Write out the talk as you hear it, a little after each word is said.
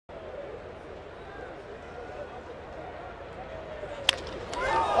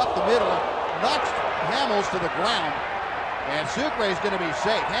knocks Hamels to the ground, and Sucre is going to be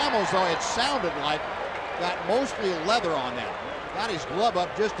safe. Hamels, though, it sounded like got mostly leather on that. Got his glove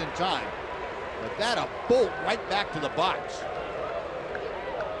up just in time. But that a bolt right back to the box.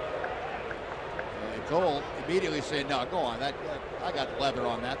 And Cole immediately said, no, go on. I got leather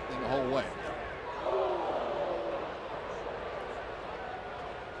on that thing the whole way.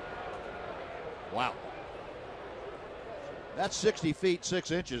 Wow. That's 60 feet,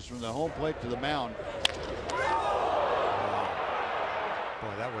 6 inches from the home plate to the mound.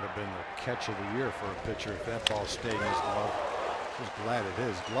 Boy, that would have been the catch of the year for a pitcher if that ball stayed in his glove. Just glad it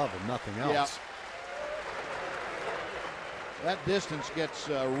is glove and nothing else. Yeah. That distance gets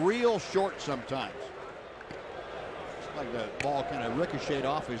real short sometimes. It's like the ball kind of ricocheted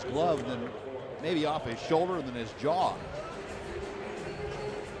off his glove, and then maybe off his shoulder, and then his jaw.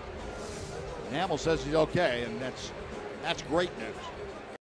 And Hamels says he's okay, and that's great news.